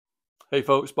Hey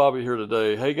folks, Bobby here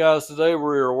today. Hey guys, today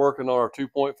we are working on our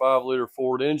 2.5 liter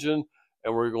Ford engine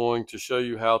and we're going to show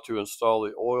you how to install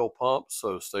the oil pump,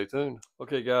 so stay tuned.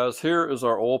 Okay guys, here is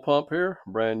our oil pump here,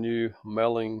 brand new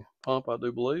Melling pump I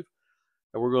do believe.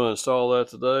 And we're going to install that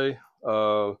today.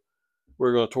 We're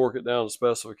going to torque it down to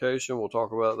specification. We'll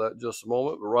talk about that in just a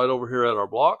moment, but right over here at our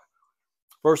block.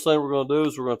 First thing we're going to do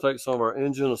is we're going to take some of our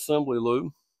engine assembly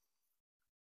lube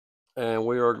and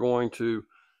we are going to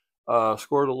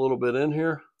squirt a little bit in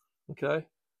here, okay,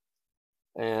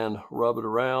 and rub it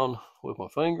around with my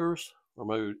fingers, or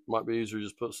maybe it might be easier to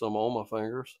just put some on my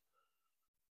fingers.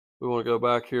 We want to go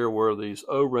back here where these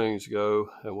O-rings go,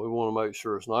 and we want to make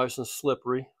sure it's nice and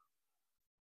slippery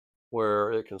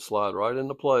where it can slide right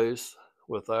into place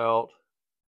without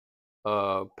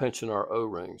pinching our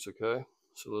O-rings, okay?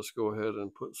 So let's go ahead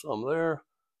and put some there,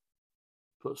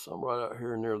 put some right out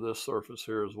here near this surface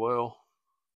here as well.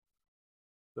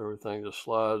 Everything just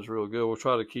slides real good. We'll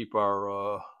try to keep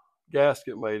our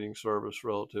gasket mating surface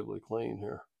relatively clean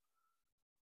here.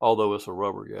 Although it's a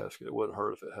rubber gasket, it wouldn't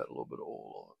hurt if it had a little bit of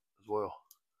oil on it as well.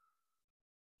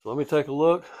 So let me take a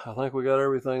look. I think we got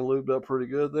everything lubed up pretty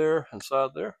good there,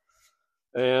 inside there.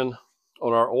 And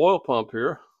on our oil pump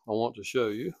here, I want to show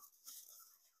you.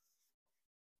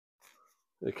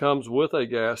 It comes with a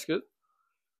gasket.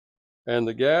 And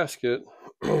the gasket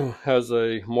has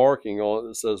a marking on it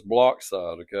that says block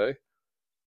side, okay?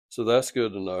 So that's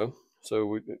good to know.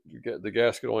 So the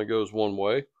gasket only goes one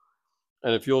way.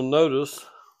 And if you'll notice,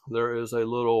 there is a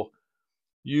little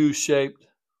U-shaped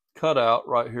cutout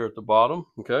right here at the bottom,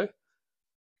 okay?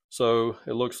 So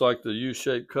it looks like the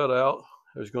U-shaped cutout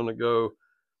is going to go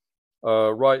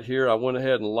right here. I went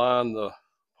ahead and lined the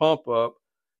pump up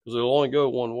because it'll only go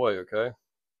one way, okay?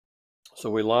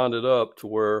 So we lined it up to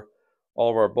where all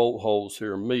of our bolt holes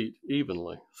here meet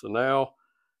evenly. So now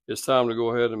it's time to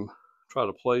go ahead and try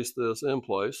to place this in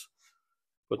place.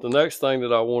 But the next thing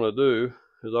that I want to do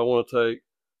is I want to take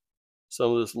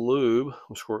some of this lube,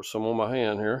 I'll squirt some on my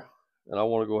hand here, and I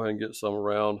want to go ahead and get some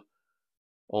around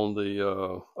on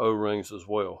the O-rings as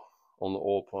well on the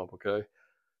oil pump, okay?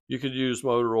 You could use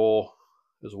motor oil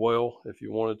as well if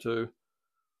you wanted to,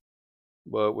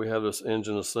 but we have this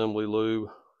engine assembly lube.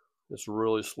 It's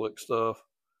really slick stuff,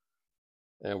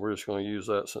 and we're just going to use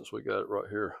that since we got it right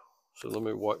here. So let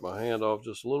me wipe my hand off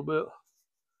just a little bit,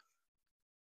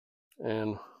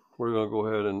 and we're going to go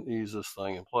ahead and ease this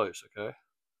thing in place, okay?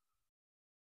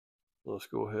 Let's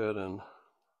go ahead and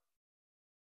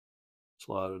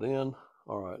slide it in.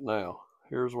 All right, now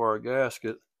here's where our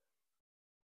gasket,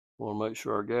 we want to make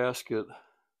sure our gasket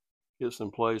gets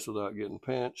in place without getting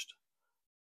pinched.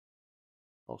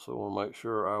 Also want to make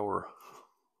sure our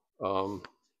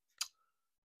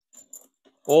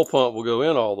oil pump will go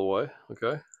in all the way,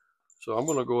 okay? So I'm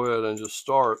going to go ahead and just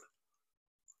start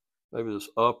maybe this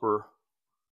upper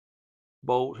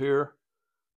bolt here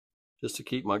just to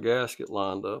keep my gasket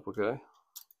lined up, okay?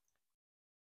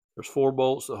 There's 4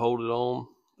 bolts that hold it on.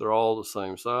 They're all the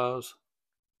same size.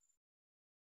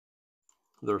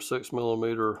 They're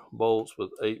 6mm bolts with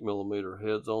 8mm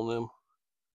heads on them.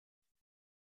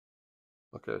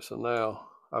 Okay, so now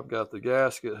I've got the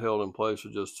gasket held in place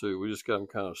with just 2. We just got them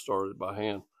kind of started by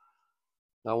hand.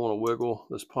 Now I want to wiggle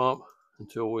this pump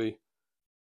until we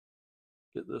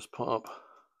get this pump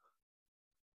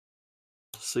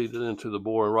seated into the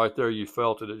bore. And right there you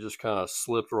felt it, it just kind of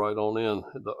slipped right on in.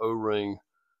 The O-ring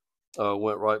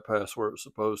went right past where it's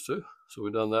supposed to. So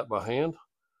we've done that by hand.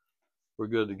 We're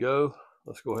good to go.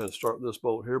 Let's go ahead and start this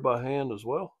bolt here by hand as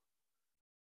well.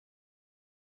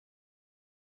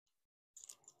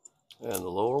 And the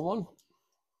lower one.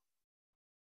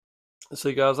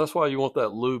 See guys, that's why you want that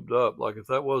lubed up. Like if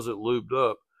that wasn't lubed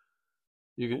up,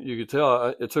 you could tell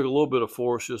it took a little bit of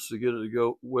force just to get it to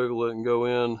go wiggle it and go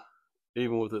in,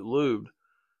 even with it lubed.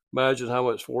 Imagine how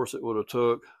much force it would have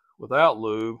took without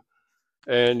lube,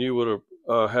 and you would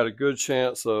have had a good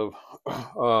chance of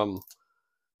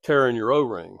tearing your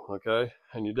O-ring, okay?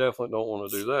 And you definitely don't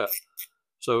want to do that.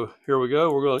 So here we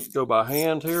go. We're going to go by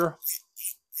hand here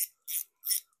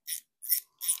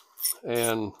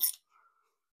and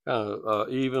kind of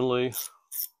evenly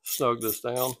snug this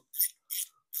down.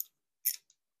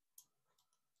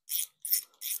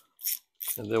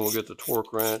 And then we'll get the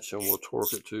torque wrench and we'll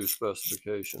torque it to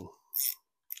specification.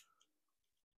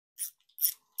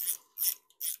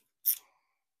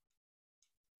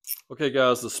 Okay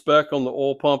guys, the spec on the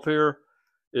oil pump here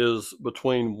is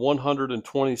between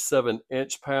 127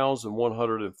 inch-pounds and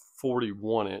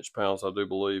 141 inch-pounds, I do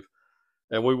believe.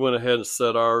 And we went ahead and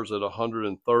set ours at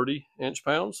 130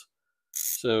 inch-pounds.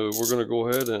 So we're going to go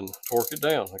ahead and torque it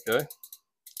down, okay?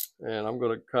 And I'm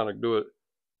going to kind of do it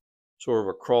sort of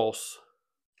a cross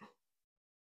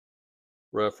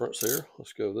reference here.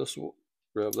 Let's go this one,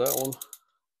 grab that one.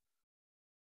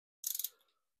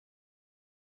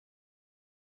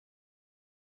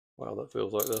 Wow, that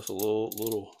feels like that's a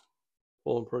little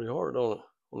pulling pretty hard, don't it,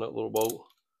 on that little bolt?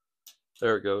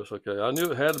 There it goes. Okay, I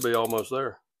knew it had to be almost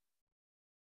there.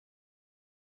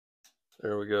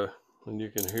 There we go. And you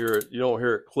can hear it. You don't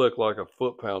hear it click like a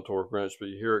foot-pound torque wrench, but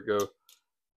you hear it go,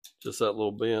 just that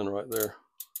little bend right there.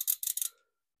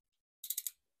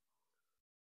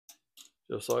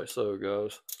 Just like so,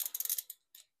 guys.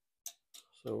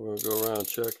 So we're going to go around and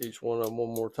check each one of them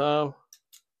one more time.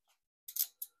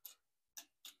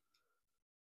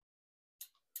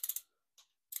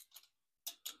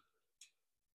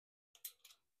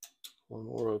 One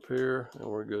more up here, and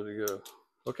we're good to go.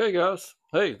 Okay, guys.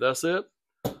 Hey, that's it.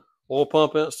 Oil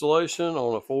pump installation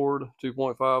on a Ford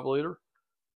 2.5 liter.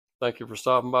 Thank you for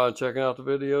stopping by and checking out the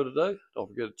video today. Don't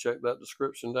forget to check that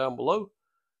description down below.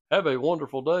 Have a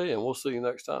wonderful day, and we'll see you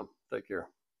next time. Take care.